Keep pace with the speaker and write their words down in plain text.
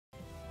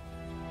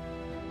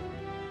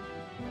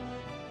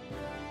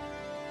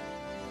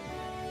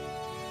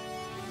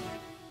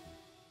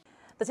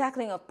The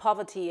tackling of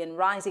poverty and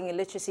rising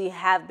illiteracy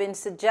have been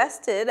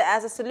suggested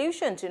as a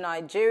solution to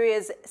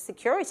Nigeria's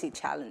security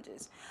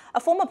challenges. A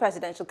former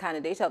presidential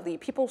candidate of the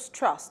People's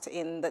Trust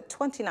in the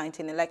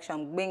 2019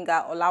 election,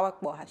 Gbenga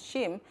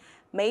Olawepo-Hashim,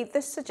 made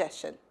this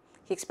suggestion.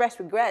 He expressed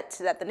regret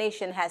that the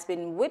nation has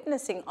been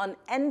witnessing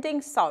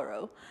unending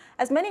sorrow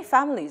as many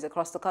families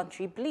across the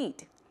country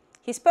bleed.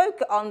 He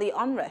spoke on the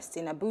unrest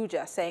in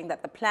Abuja, saying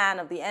that the plan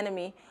of the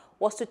enemy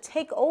was to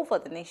take over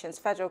the nation's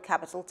federal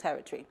capital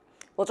territory.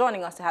 Well,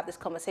 joining us to have this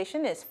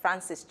conversation is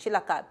Francis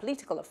Chilaka,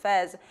 political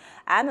affairs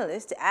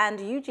analyst, and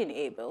Eugene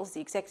Abels,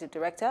 the executive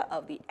director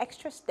of the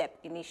Extra Step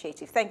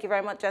Initiative. Thank you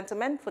very much,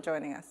 gentlemen, for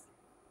joining us.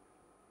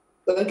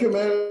 Thank you,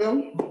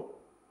 Miriam.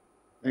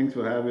 Thanks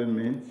for having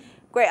me.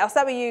 Great. I'll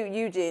start with you,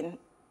 Eugene.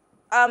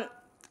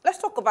 Let's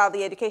talk about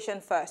the education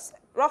first.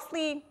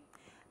 Roughly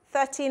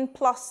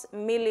 13+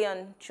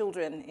 million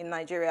children in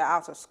Nigeria are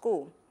out of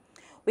school.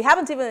 We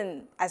haven't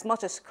even as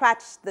much as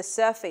scratched the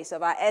surface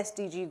of our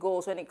SDG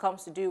goals when it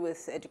comes to do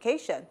with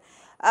education.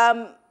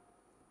 And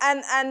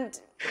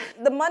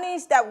the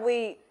monies that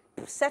we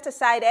set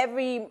aside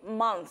every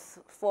month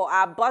for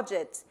our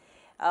budget,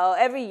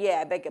 every year,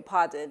 I beg your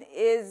pardon,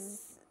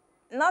 is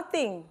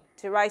nothing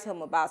to write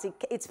home about.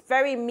 It's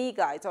very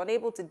meager. It's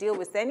unable to deal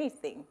with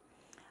anything.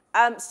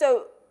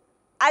 So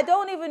I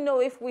don't even know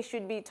if we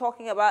should be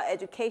talking about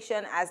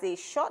education as a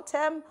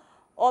short-term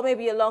or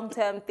maybe a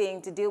long-term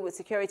thing to deal with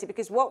security,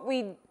 because what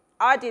we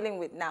are dealing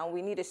with now,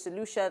 we need a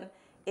solution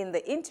in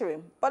the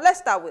interim. But let's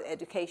start with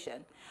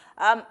education.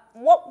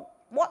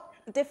 What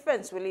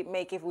difference will it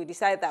make if we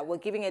decide that we're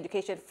giving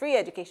education, free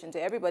education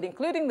to everybody,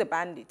 including the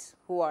bandits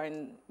who are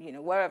in,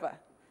 wherever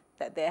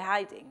that they're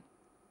hiding?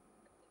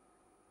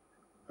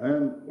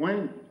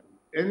 When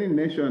any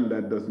nation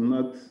that does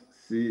not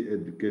see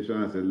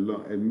education as a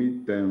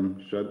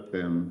mid-term,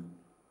 short-term,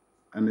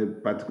 and a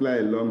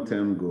particularly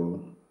long-term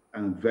goal,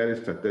 and very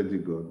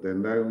strategic goal,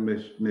 then that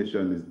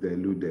nation is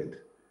deluded.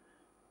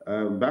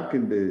 Back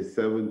in the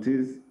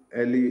 70s,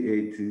 early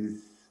 80s,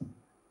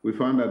 we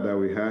found out that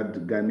we had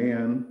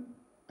Ghanaian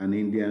and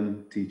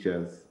Indian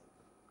teachers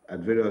at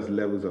various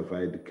levels of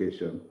higher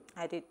education.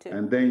 I did too.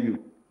 And then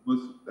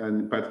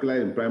and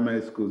particularly in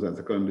primary schools and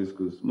secondary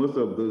schools, most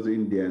of those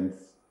Indians,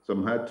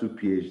 some had 2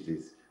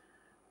 PhDs.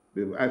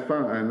 I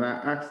found, and I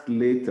asked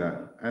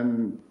later,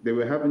 and they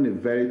were having a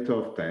very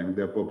tough time.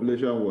 Their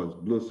population was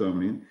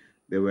blossoming.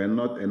 There were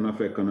not enough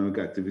economic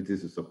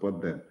activities to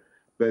support them.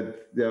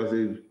 But there was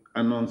an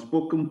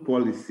unspoken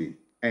policy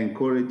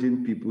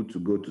encouraging people to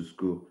go to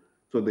school.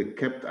 So they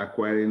kept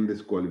acquiring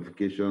these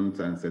qualifications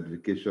and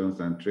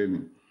certifications and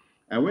training.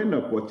 And when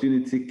the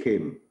opportunity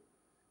came,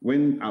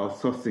 when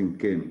outsourcing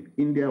came,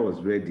 India was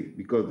ready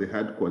because they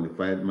had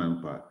qualified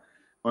manpower.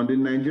 On the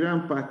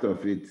Nigerian part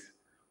of it,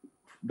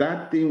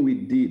 that thing we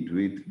did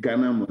with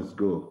Ghana Must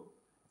Go,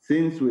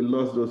 since we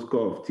lost those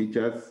core of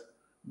teachers,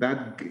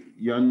 that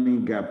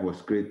yawning gap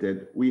was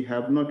created. We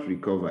have not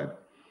recovered.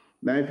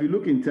 Now, if you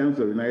look in terms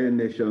of United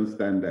Nations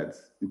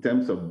standards, in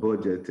terms of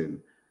budgeting,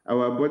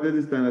 our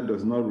budgeting standard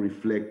does not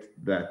reflect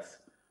that,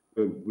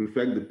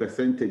 reflect the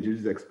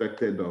percentages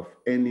expected of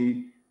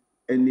any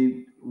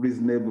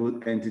reasonable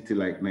entity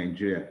like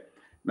Nigeria.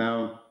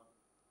 Now,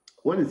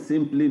 what it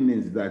simply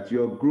means that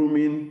you're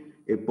grooming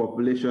a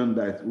population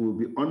that will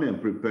be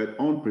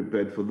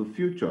unprepared for the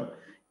future.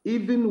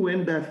 Even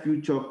when that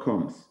future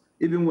comes,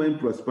 even when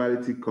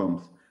prosperity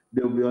comes,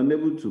 they'll be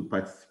unable to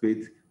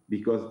participate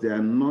because they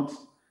are not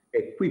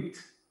equipped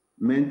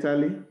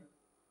mentally,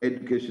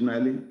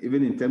 educationally,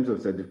 even in terms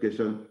of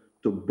certification,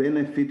 to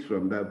benefit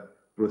from that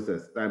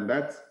process. And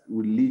that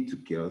will lead to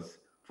chaos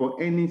for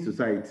any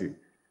society.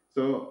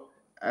 So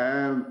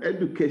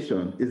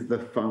education is the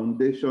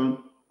foundation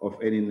of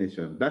any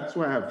nation. That's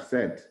why I've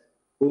said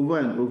over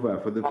and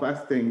over for the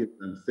past 10 years,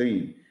 I'm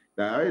saying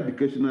that our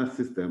educational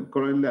system,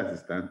 currently as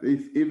it stands,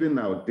 is even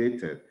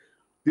outdated.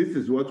 This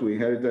is what we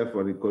inherited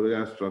for the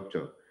colonial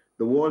structure.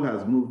 The world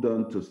has moved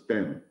on to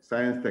STEM,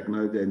 science,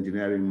 technology,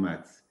 engineering,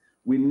 maths.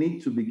 We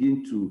need to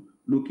begin to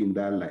look in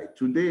that light.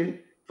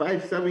 Today,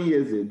 5-7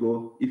 years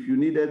ago, if you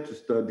needed to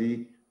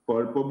study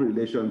public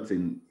relations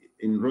in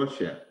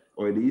Russia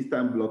or in the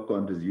Eastern Bloc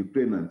countries,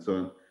 Ukraine and so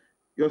on,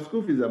 your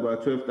school fee is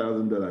about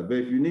 $12,000. But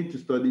if you need to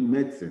study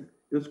medicine,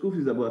 your school fee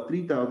is about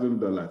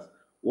 $3,000.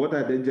 What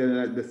are they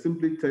generally? They're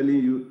simply telling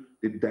you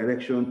the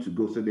direction to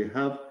go. So they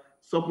have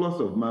surplus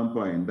of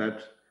manpower in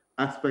that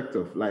aspect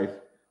of life,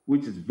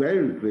 which is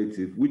very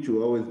lucrative, which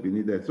will always be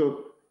needed.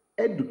 So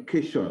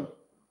education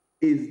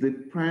is the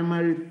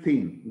primary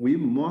thing we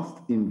must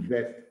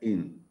invest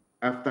in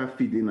after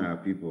feeding our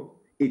people.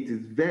 It is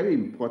very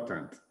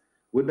important,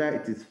 whether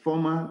it is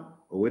formal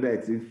or whether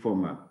it's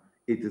informal.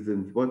 It is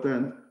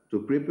important to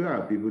prepare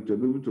our people to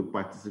be able to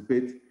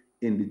participate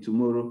in the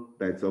tomorrow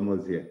that's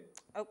almost here.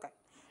 Okay.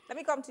 Let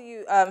me come to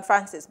you,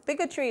 Francis.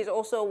 Bigotry is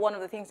also one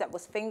of the things that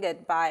was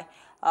fingered by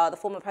the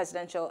former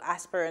presidential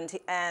aspirant,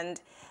 and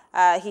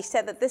he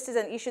said that this is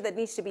an issue that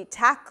needs to be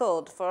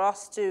tackled for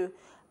us to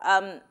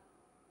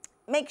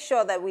make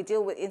sure that we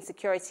deal with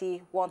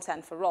insecurity once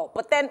and for all.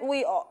 But then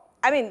we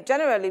I mean,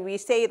 generally we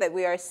say that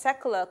we are a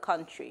secular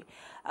country,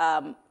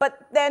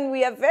 but then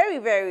we are very,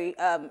 very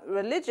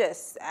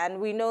religious, and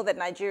we know that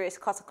Nigeria is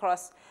cut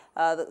across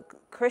the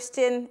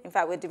Christian. In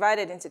fact, we're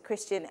divided into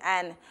Christian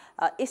and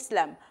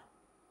Islam.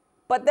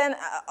 But then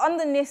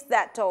underneath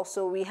that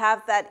also, we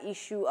have that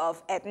issue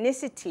of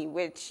ethnicity,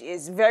 which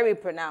is very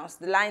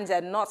pronounced. The lines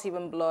are not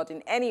even blurred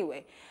in any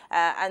way.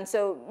 And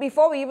so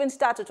before we even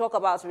start to talk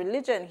about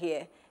religion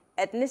here,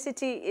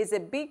 ethnicity is a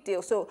big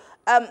deal. So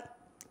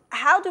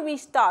how do we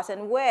start,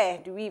 and where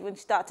do we even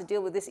start to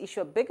deal with this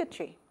issue of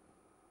bigotry?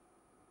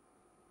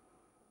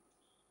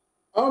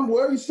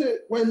 Well, you see,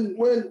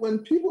 when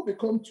people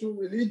become too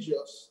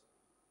religious,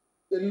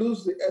 they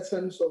lose the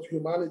essence of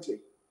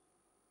humanity.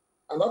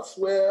 And that's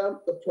where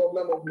the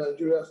problem of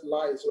Nigeria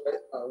lies,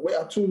 right? We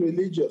are too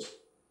religious,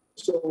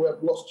 so we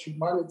have lost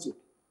humanity.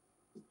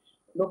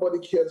 Nobody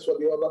cares for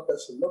the other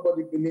person.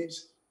 Nobody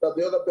believes that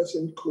the other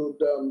person could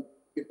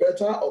be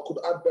better or could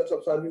add better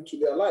value to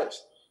their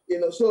lives.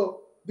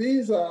 So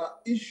these are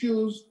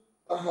issues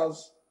that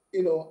has,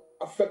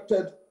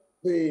 affected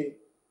the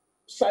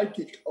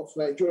psychic of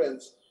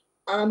Nigerians.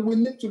 And we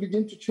need to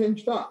begin to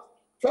change that.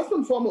 First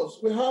and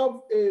foremost, we have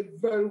a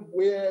very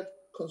weird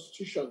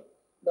constitution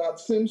that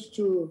seems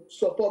to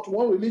support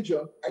one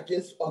religion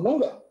against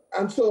another.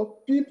 And so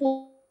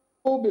people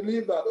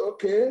believe that,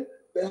 okay,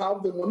 they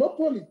have the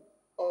monopoly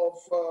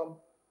of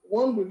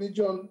one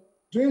religion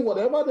doing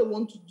whatever they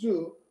want to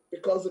do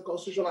because the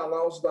constitution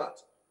allows that.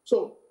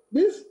 So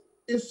this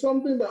is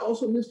something that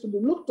also needs to be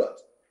looked at,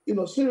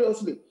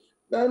 seriously.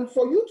 And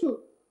for you to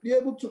be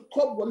able to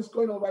curb what is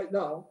going on right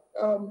now,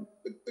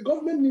 the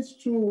government needs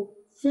to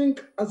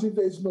think as if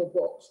there is no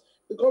box.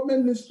 The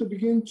government needs to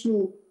begin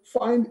to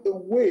find a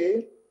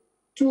way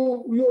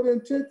to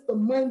reorientate the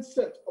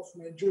mindset of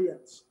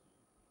Nigerians.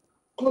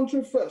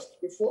 Country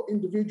first before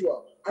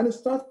individual. And it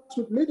starts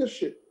with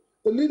leadership.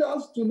 The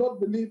leaders do not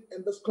believe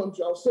in this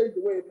country. I'll say it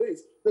the way it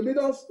is. The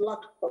leaders lack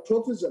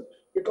patriotism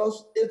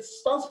because it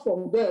starts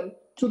from them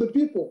to the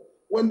people.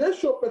 When they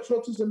show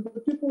patriotism,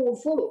 the people will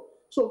follow.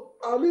 So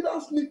our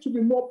leaders need to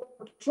be more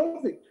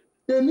patriotic.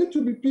 They need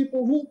to be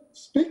people who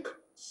speak,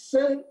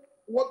 say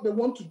what they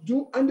want to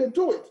do, and they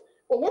do it.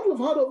 But what we've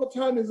had over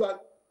time is that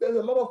there's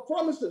a lot of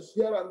promises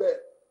here and there.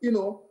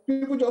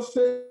 People just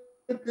say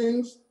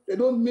things, they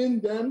don't mean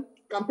them.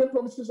 Campaign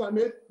promises are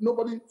made,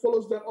 nobody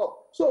follows them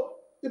up. So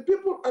the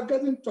people are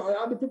getting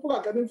tired, the people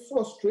are getting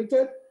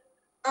frustrated,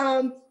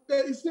 and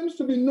there seems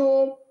to be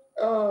no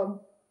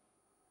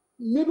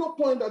middle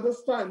point at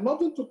this time.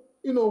 Nothing to,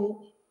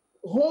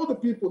 hold the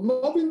people.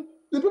 Nothing.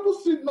 The people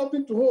see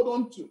nothing to hold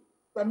on to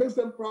that makes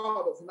them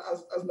proud of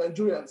as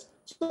Nigerians.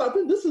 So I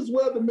think this is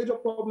where the major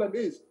problem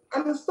is.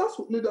 And it starts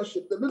with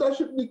leadership. The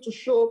leadership need to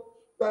show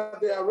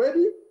that they are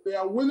ready, they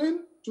are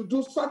willing to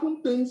do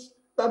certain things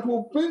that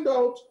will bring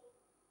out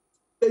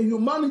the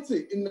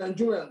humanity in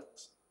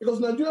Nigerians. Because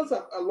Nigerians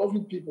are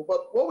lovely people,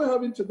 but what we're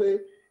having today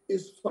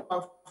is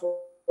far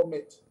from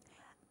it.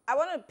 I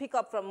want to pick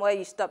up from where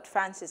you stopped,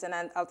 Francis, and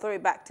I'll throw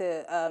it back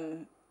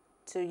to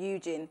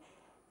Eugene.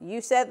 You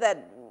said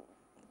that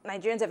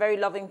Nigerians are very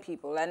loving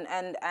people, and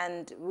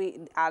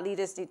our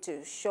leaders need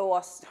to show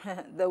us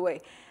the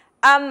way.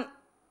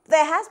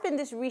 There has been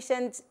this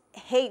recent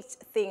hate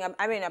thing.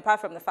 I mean,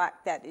 apart from the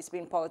fact that it's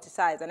been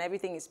politicized and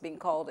everything is being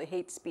called a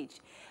hate speech,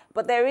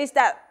 but there is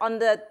that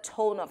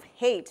undertone of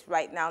hate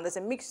right now. There's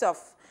a mix of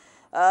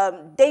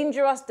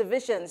dangerous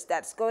divisions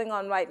that's going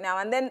on right now.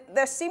 And then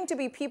there seem to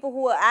be people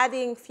who are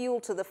adding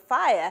fuel to the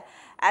fire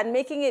and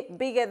making it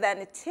bigger than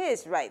it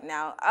is right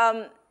now.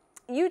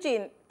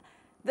 Eugene,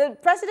 the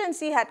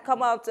presidency had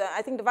come out,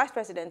 I think the vice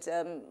president,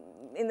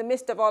 in the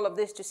midst of all of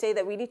this to say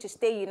that we need to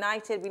stay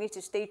united, we need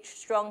to stay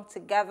strong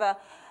together.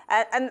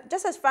 And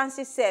just as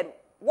Francis said,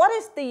 what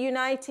is the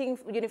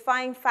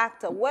unifying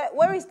factor?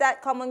 Where is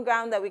that common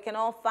ground that we can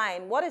all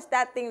find? What is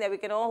that thing that we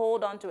can all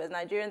hold on to as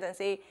Nigerians and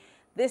say,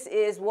 this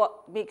is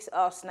what makes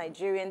us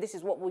Nigerian, this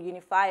is what will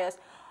unify us?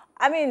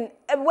 I mean,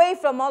 away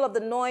from all of the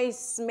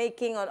noise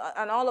making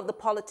and all of the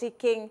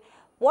politicking,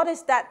 what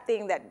is that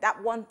thing,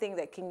 that one thing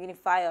that can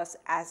unify us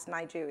as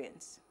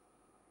Nigerians?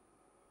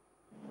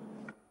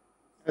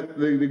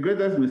 The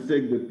greatest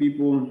mistake the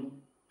people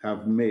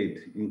have made,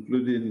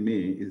 including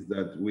me, is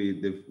that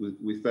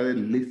we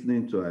started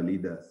listening to our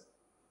leaders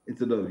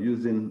instead of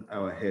using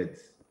our heads.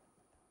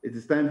 It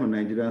is time for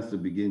Nigerians to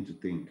begin to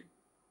think.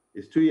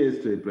 It's 2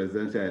 years to the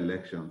presidential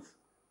elections.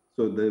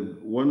 So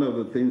one of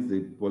the things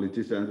the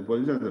politicians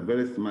are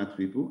very smart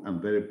people and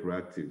very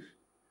proactive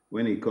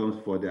when it comes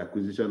for the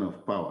acquisition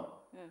of power.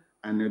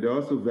 And they're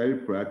also very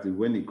proactive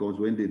when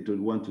they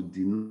don't want to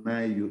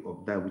deny you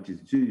of that which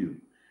is due you.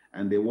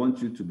 And they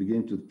want you to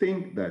begin to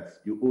think that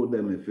you owe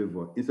them a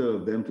favor instead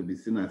of them to be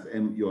seen as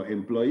your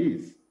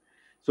employees.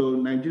 So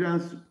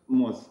Nigerians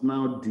must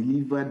now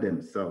deliver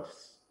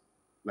themselves,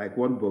 like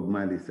what Bob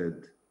Marley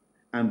said,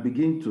 and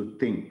begin to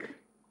think.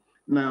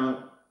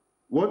 Now,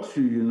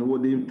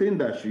 the thing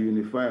that should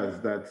unify us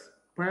is that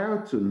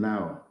prior to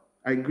now,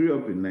 I grew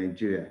up in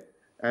Nigeria.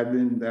 I'm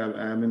in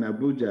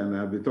Abuja, and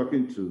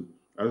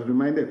I was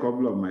reminded a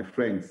couple of my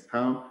friends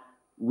how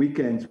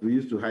weekends, we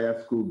used to hire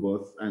school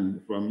bus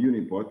and from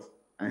Uniport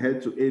and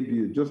head to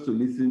Abu just to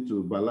listen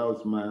to Bala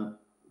Usman,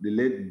 the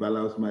late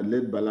Bala Usman,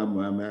 late Bala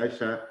Mohammed,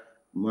 Aisha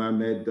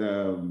Mohammed,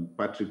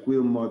 Patrick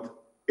Wilmot.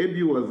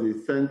 Abu was the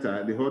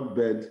center, the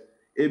hotbed,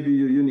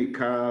 Abu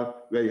Unical,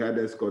 where you had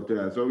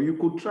escorters. So you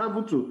could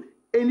travel to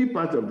any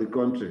part of the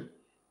country.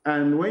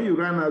 And when you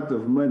ran out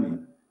of money,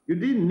 you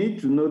didn't need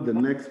to know the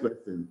next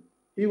person.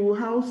 He will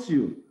house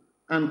you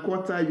and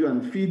quarter you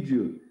and feed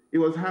you. He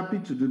was happy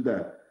to do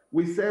that.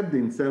 We served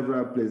in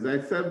several places.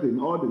 I served in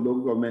all the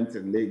local governments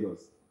in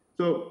Lagos.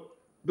 So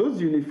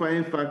those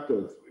unifying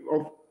factors,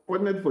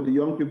 fortunately for the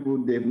young people,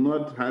 they've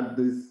not had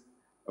this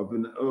of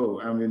an, oh,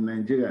 I'm in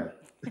Nigeria.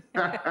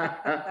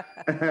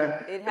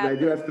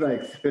 Nigeria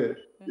strikes.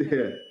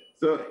 Yeah.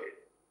 So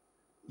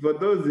for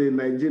those in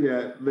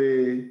Nigeria,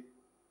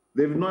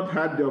 they've not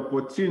had the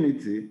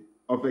opportunity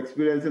of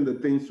experiencing the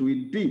things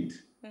we did.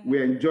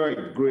 We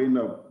enjoyed growing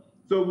up.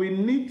 So we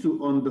need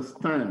to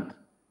understand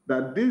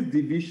that these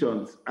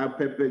divisions are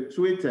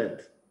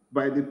perpetuated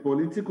by the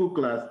political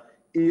class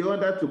in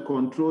order to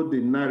control the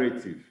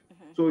narrative.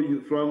 So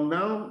from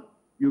now,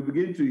 you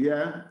begin to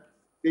hear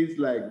things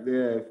like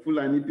the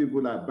Fulani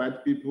people are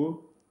bad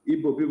people,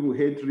 Igbo people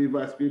hate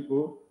Rivers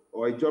people,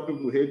 or Ijaw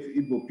people hate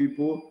Igbo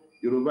people,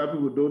 Yoruba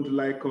people don't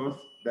like us.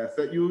 That's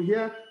it. You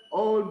hear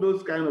all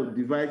those kind of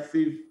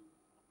divisive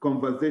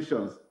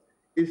conversations.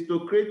 Is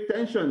to create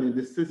tension in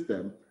the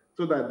system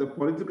so that the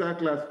political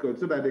class,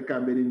 so that they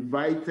can be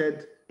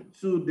invited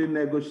to the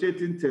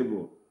negotiating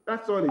table.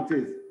 That's all it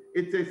is.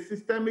 It's a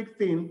systemic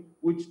thing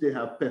which they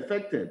have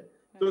perfected.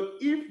 So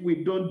if we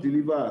don't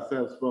deliver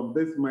ourselves from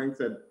this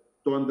mindset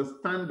to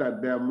understand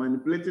that they are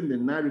manipulating the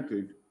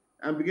narrative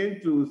and begin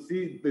to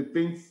see the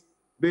things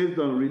based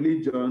on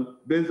religion,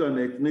 based on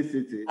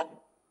ethnicity,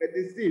 they're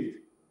deceived.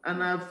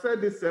 And I've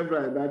said this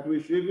several, that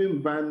we should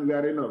even ban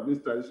wearing of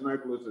these traditional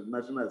clothes to the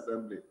National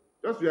Assembly.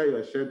 Just wear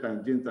your shirt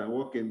and jeans and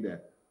walk in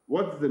there.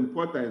 What's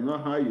important is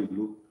not how you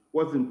look.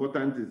 What's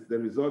important is the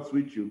results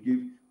which you give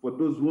for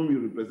those whom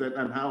you represent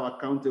and how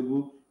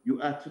accountable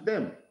you are to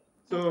them.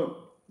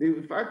 So,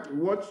 in fact,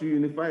 what should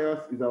unify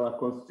us is our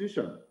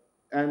constitution,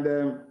 and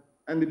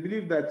the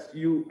belief that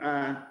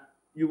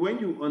when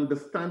you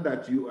understand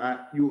that you're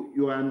a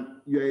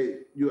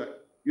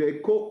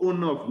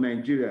co-owner of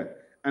Nigeria,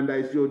 and that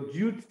it's your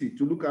duty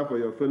to look out for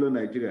your fellow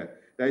Nigeria,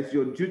 that it's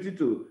your duty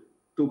to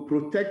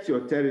protect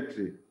your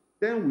territory,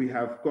 then we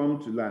have come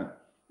to learn.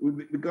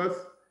 Because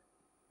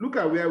look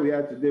at where we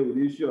are today with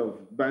the issue of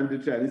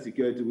banditry and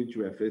insecurity which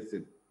we are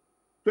facing.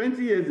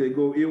 20 years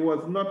ago, it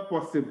was not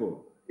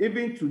possible.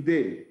 Even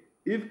today,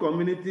 if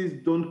communities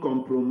don't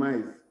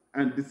compromise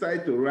and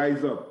decide to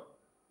rise up,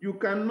 you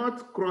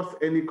cannot cross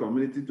any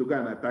community to go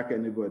and attack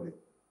anybody.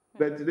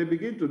 But they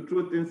begin to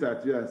throw things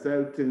at you and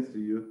sell things to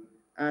you.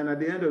 And at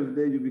the end of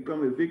the day, you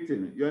become a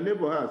victim. Your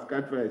neighbor has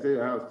catch fire, say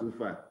your house too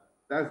far.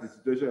 That's the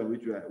situation in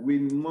which we are. We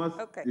must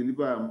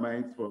deliver our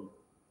minds from,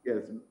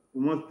 we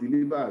must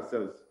deliver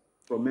ourselves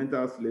from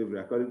mental slavery,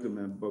 according to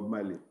Bob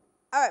Marley.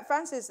 All right,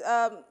 Francis,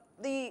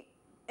 the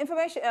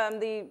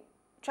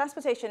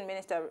Transportation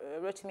Minister,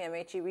 Rotimi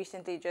Amechi,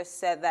 recently just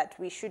said that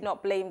we should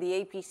not blame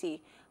the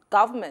APC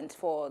government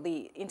for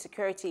the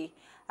insecurity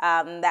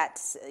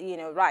that's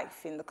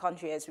rife in the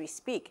country as we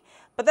speak.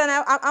 But then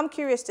I'm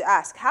curious to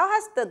ask, how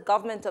has the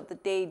government of the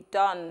day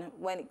done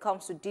when it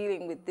comes to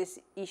dealing with this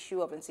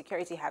issue of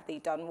insecurity? Have they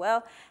done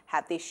well?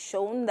 Have they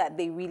shown that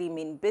they really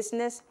mean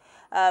business?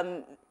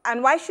 And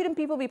why shouldn't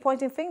people be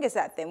pointing fingers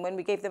at them when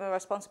we gave them a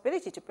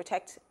responsibility to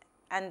protect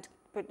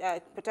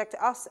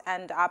us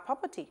and our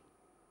property?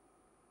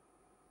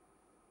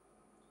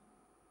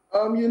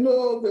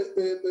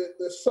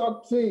 The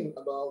sad thing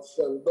about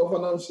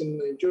governance in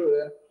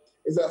Nigeria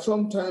is that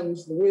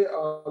sometimes the way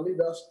our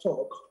leaders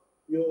talk,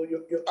 you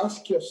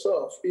ask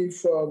yourself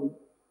if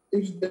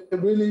they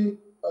really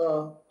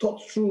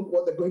thought through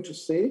what they're going to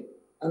say,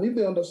 and if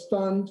they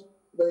understand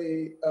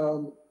the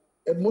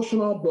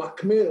emotional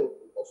blackmail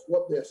of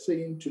what they're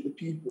saying to the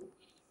people.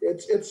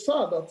 It's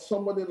sad that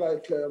somebody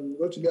like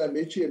Rotimi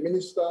Amechi, a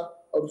minister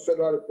of the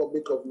Federal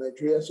Republic of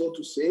Nigeria, so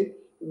to say,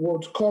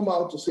 would come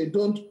out to say,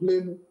 don't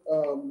blame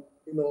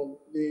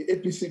the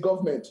APC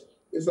government.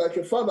 It's like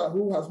a father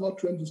who has not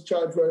trained his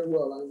child very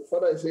well, and the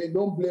father is saying,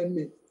 don't blame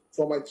me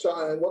for my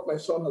child, what my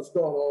son has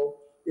done, or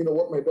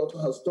what my daughter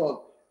has done.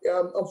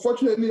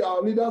 Unfortunately,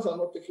 our leaders are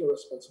not taking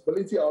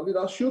responsibility. Our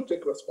leaders should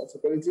take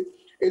responsibility.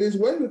 It is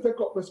when you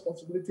take up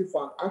responsibility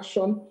for an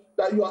action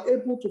that you are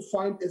able to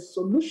find a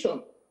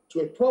solution to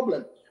a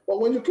problem.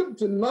 But when you keep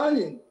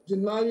denying,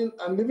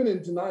 and living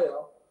in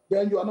denial,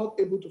 then you are not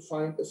able to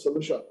find a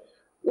solution.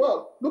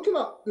 Well, looking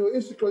at the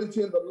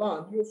insecurity in the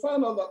land, you'll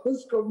find out that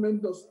this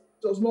government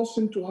does not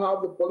seem to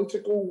have the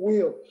political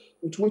will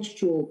with which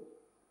to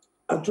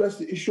address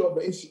the issue of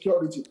the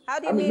insecurity. How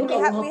do you mean we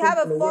have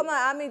a former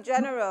army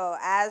general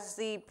as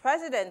the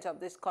president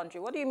of this country?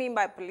 What do you mean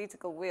by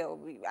political will?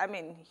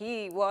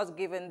 He was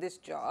given this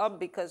job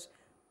because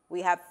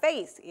we have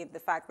faith in the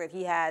fact that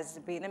he has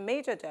been a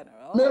major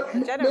general,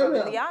 in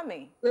the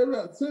army.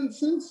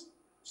 Since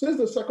Since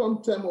the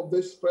second term of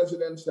this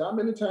presidency, how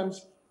many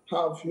times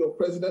have your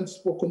president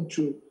spoken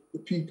to the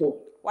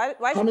people? Why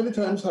How many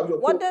times have your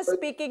what does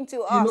speaking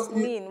to us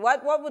mean?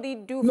 What would he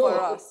do no,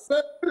 for us?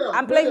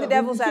 I'm playing the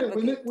devil's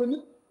advocate.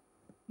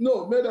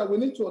 No, Meda, we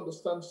need to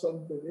understand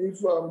something.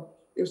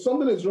 If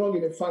something is wrong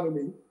in a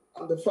family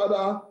and the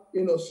father,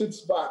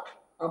 sits back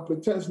and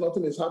pretends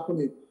nothing is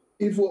happening,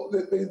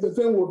 the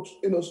thing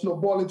would,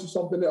 snowball into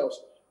something else.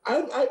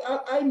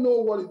 I know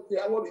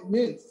what it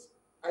means.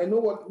 I know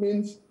what it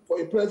means for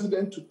a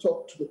president to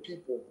talk to the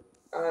people.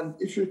 And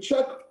if you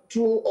check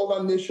through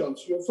other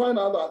nations, you'll find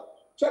out that,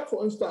 check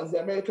for instance,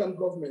 the American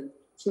government.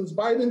 Since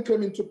Biden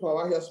came into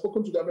power, he has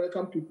spoken to the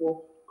American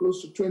people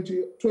close to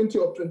 20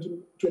 or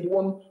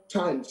 21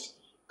 times.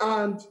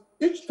 And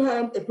each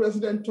time a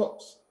president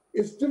talks,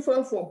 it's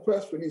different from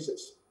press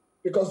releases,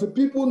 because the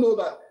people know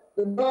that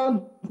the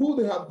man who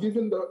they have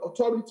given the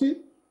authority,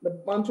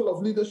 the mantle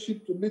of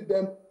leadership to lead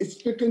them, is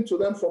speaking to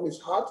them from his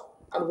heart,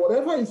 and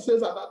whatever he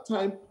says at that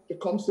time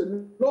becomes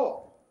a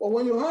law. But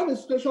when you have a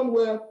situation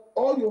where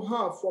all you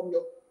have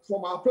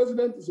from our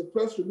president is a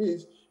press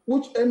release,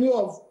 which any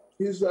of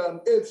his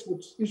aides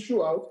would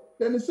issue out,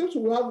 then it seems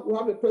we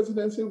have a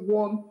presidency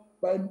won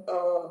by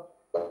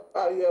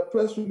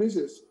press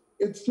releases.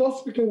 It's not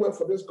speaking well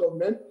for this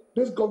government.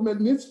 This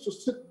government needs to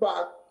sit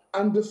back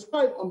and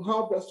decide on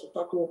how best to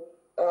tackle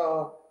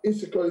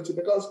insecurity,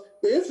 because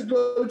the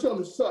insecurity on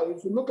the side,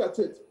 if you look at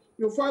it,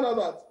 you'll find out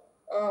that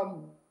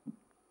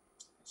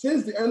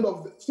since the end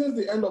of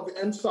the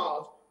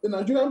EndSARS, the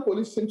Nigerian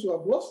police seem to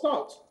have lost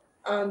out,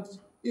 and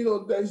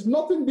there is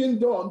nothing being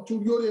done to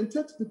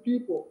reorientate the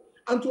people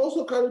and to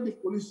also carry the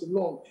police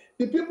along.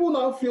 The people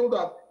now feel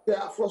that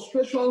their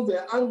frustrations,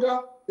 their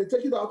anger, they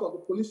take it out on the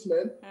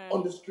policemen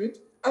on the street,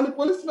 and the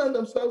policemen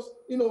themselves,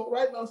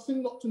 right now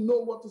seem not to know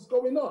what is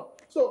going on.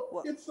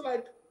 So it's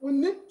like we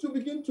need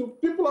to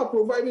people are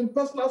providing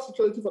personal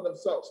security for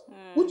themselves,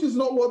 which is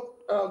not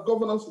what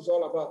governance is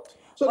all about.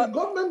 So the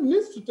government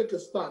needs to take a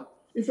stand.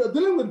 If you're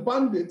dealing with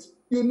bandits,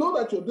 you know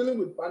that you're dealing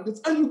with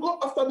bandits, and you go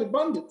after the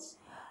bandits.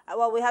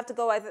 Well, we have to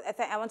go. I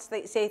want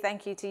to say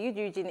thank you to you,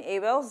 Eugene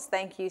Abels.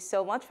 Thank you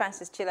so much,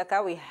 Francis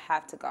Chilaka. We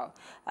have to go.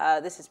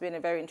 This has been a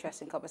very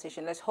interesting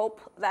conversation. Let's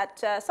hope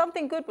that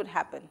something good would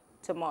happen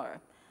tomorrow.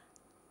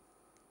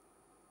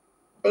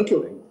 Thank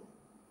you.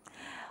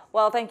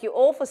 Well, thank you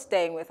all for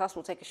staying with us.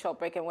 We'll take a short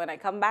break, and when I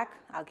come back,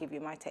 I'll give you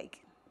my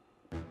take.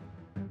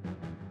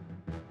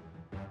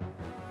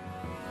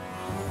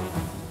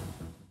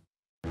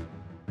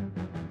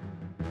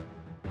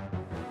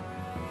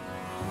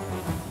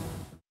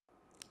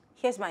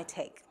 Here's my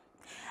take.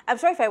 I'm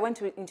sorry if I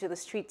went into the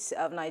streets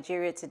of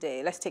Nigeria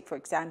today. Let's take, for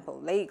example,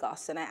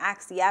 Lagos, and I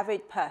asked the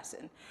average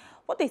person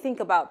what they think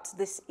about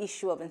this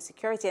issue of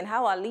insecurity and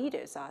how our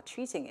leaders are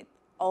treating it.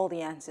 All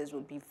the answers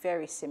would be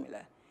very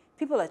similar.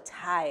 People are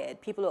tired.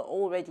 People are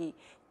already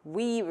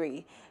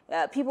weary.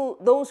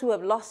 Those who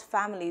have lost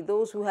family,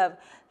 those who have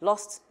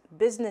lost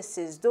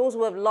businesses, those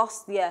who have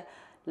lost their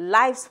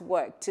life's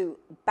work to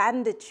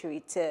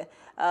banditry, to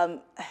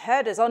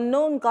herders,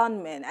 unknown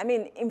gunmen. I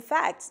mean, in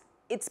fact,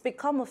 it's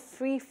become a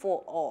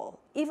free-for-all.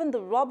 Even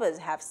the robbers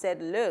have said,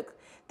 look,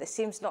 there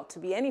seems not to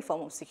be any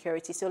form of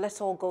security, so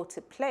let's all go to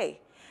play.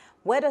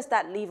 Where does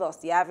that leave us,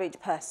 the average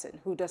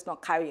person who does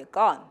not carry a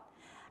gun?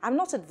 I'm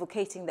not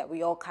advocating that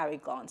we all carry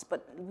guns,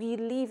 but we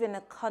live in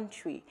a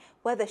country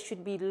where there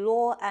should be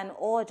law and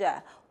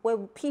order, where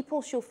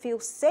people should feel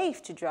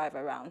safe to drive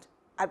around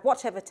at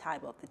whatever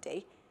time of the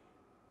day.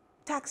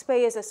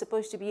 Taxpayers are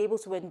supposed to be able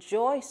to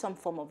enjoy some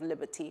form of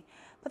liberty,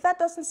 but that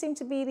doesn't seem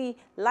to be the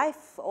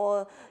life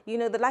or,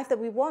 the life that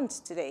we want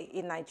today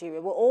in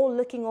Nigeria. We're all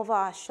looking over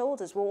our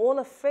shoulders. We're all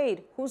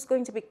afraid who's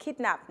going to be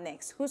kidnapped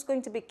next, who's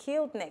going to be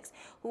killed next,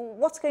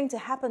 what's going to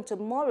happen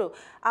tomorrow.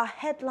 Our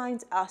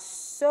headlines are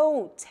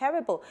so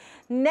terrible.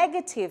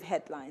 Negative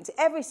headlines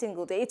every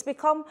single day. It's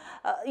become,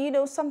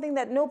 something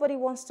that nobody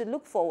wants to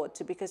look forward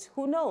to, because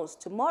who knows,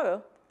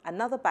 tomorrow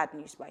another bad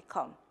news might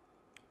come.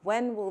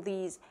 When will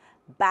these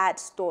bad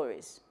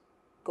stories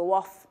go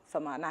off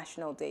from our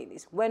national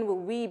dailies? When will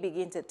we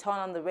begin to turn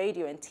on the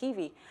radio and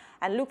TV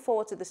and look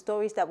forward to the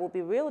stories that will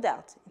be reeled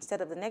out instead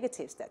of the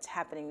negatives that's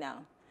happening now?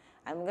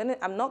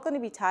 I'm not going to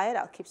be tired.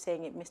 I'll keep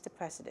saying it, Mr.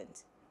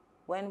 President.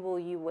 When will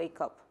you wake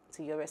up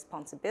to your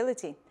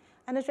responsibility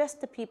and address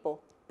the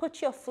people?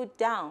 Put your foot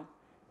down.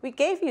 We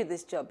gave you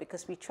this job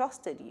because we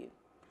trusted you.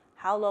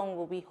 How long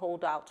will we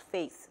hold out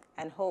faith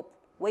and hope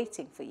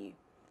waiting for you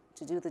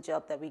to do the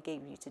job that we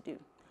gave you to do?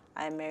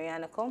 I am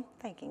Mariana Combe,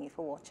 thanking you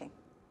for watching.